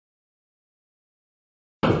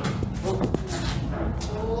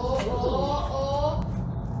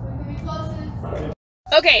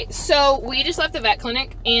Okay, so we just left the vet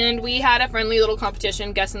clinic and we had a friendly little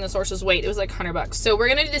competition guessing this horse's weight. It was like $100. So we're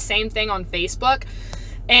gonna do the same thing on Facebook,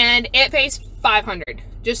 and it pays $500.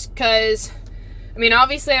 Just because, I mean,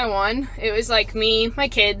 obviously I won. It was like me, my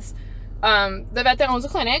kids, the vet that owns the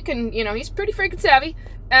clinic, and you know, he's pretty freaking savvy,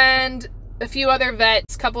 and a few other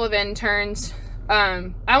vets, couple of interns.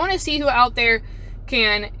 I want to see who out there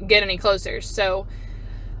can get any closer. So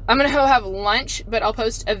I'm gonna go have lunch, but I'll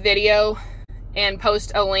post a video and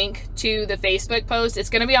post a link to the Facebook post. It's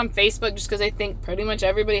going to be on Facebook just because I think pretty much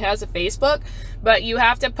everybody has a Facebook, but you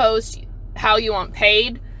have to post how you want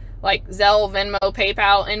paid, like Zelle, Venmo,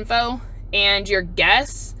 PayPal info, and your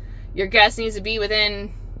guess. Your guess needs to be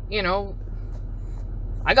within, you know,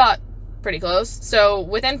 I got pretty close. So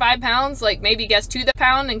within 5 pounds, like maybe guess to the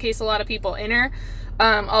pound in case a lot of people enter.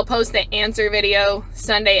 I'll post the answer video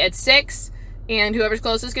Sunday at 6. And whoever's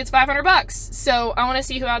closest gets $500. So I want to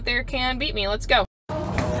see who out there can beat me. Let's go.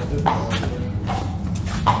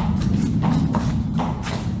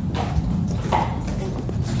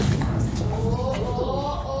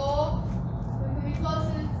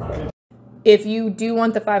 If you do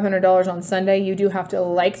want the $500 on Sunday, you do have to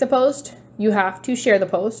like the post, you have to share the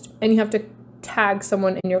post, and you have to tag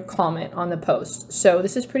someone in your comment on the post. So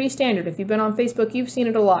this is pretty standard. If you've been on Facebook, you've seen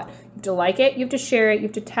it a lot. You have to like it, you have to share it, you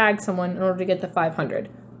have to tag someone in order to get the 500.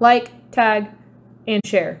 Like, tag, and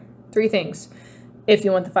share. 3 things if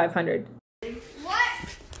you want the 500. What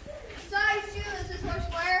size shoe does this horse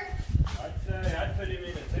wear? I'd say I'd put him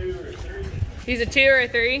in a 2 or a 3. He's a 2 or a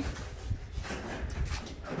 3?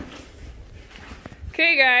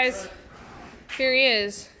 Okay, guys. Here he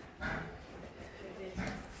is.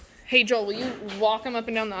 Hey, Joel, will you walk him up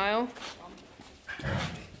and down the aisle?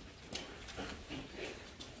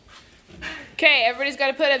 Okay, everybody's got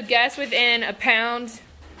to put a guess within a pound.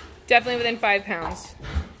 Definitely within 5 pounds.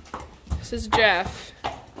 This is Jeff.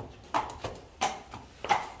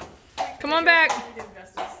 Come on back. I want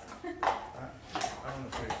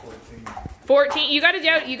to say 14. 14. You got to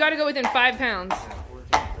go within 5 pounds.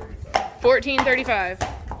 14.35. 14.35.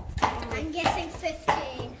 I'm guessing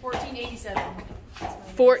 15. 1487.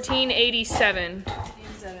 14.87.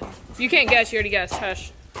 You can't guess. You already guessed.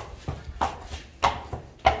 Hush.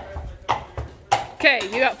 Okay,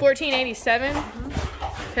 you got 14.87.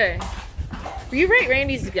 Okay. Will you write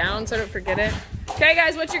Randy's down so I don't forget it? Okay,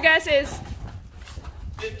 guys, what's your guesses?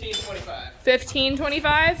 15.25.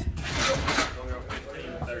 15.25.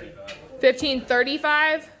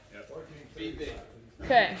 15.35.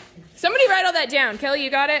 Okay. Somebody write all that down. Kelly,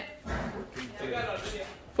 you got it?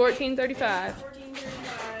 14.35. 1435.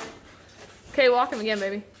 Okay, walk him again,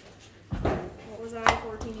 baby. What was I?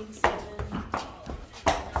 1487.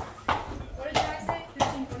 What did Jack say?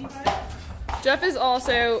 1525? Jeff is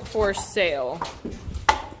also for sale.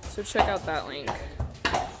 So check out that link.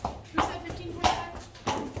 Who said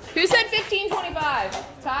 1525? Who said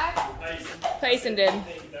 15.25? Ty? Payson did.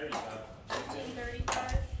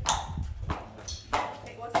 1535.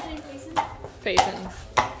 Wait, what's his name? Payson? Payson.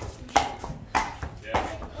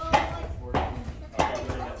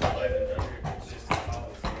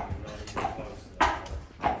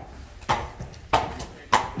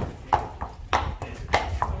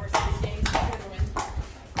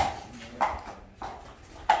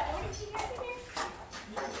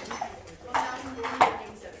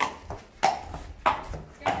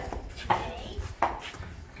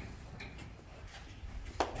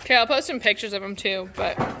 Okay, I'll post some pictures of him too,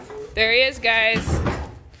 but there he is, guys.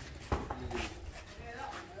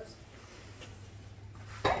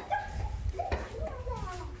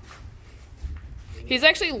 He's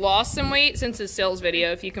actually lost some weight since his sales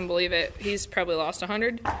video, if you can believe it. He's probably lost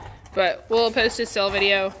 100, but we'll post his sale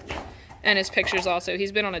video and his pictures also.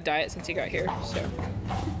 He's been on a diet since he got here, so.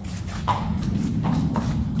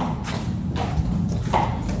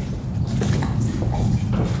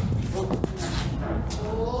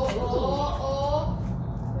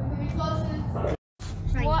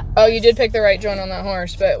 What? Oh, you did pick the right joint on that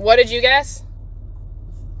horse, but what did you guess?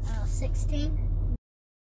 16.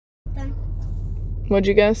 Done. What'd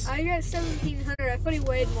you guess? I got 1700. I thought he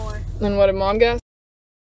weighed more. And what did Mom guess?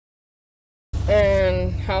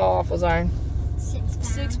 And how off was I? 6 pounds.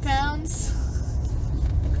 6 pounds.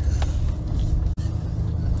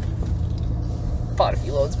 Bought a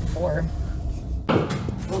few loads before.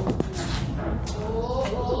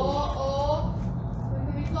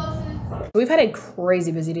 We've had a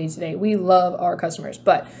crazy busy day today. We love our customers,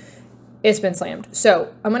 but it's been slammed.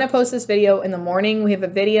 So I'm going to post this video in the morning. We have a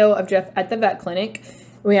video of Jeff at the vet clinic.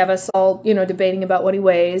 We have us all, you know, debating about what he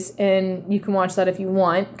weighs, and you can watch that if you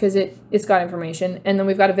want because it's got information. And then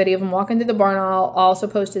we've got a video of him walking through the barn. I'll also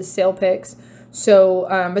post his sale pics So,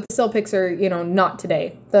 but the sale pics are, you know, not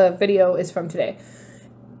today. The video is from today.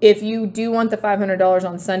 If you do want the $500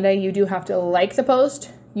 on Sunday, you do have to like the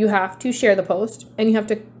post, you have to share the post, and you have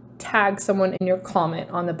to tag someone in your comment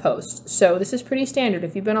on the post. So this is pretty standard.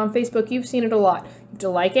 If you've been on Facebook, you've seen it a lot. You have to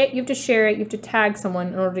like it, you have to share it, you have to tag someone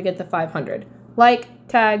in order to get the 500. Like,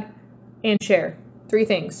 tag, and share. 3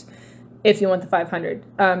 things if you want the 500.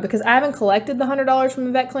 Because I haven't collected the $100 from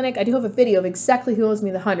the vet clinic. I do have a video of exactly who owes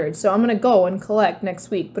me the 100. So I'm going to go and collect next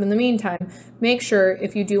week. But in the meantime, make sure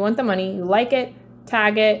if you do want the money, you like it,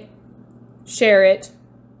 tag it, share it,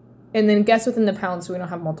 and then guess within the pound so we don't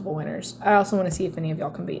have multiple winners. I also want to see if any of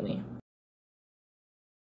y'all can beat me.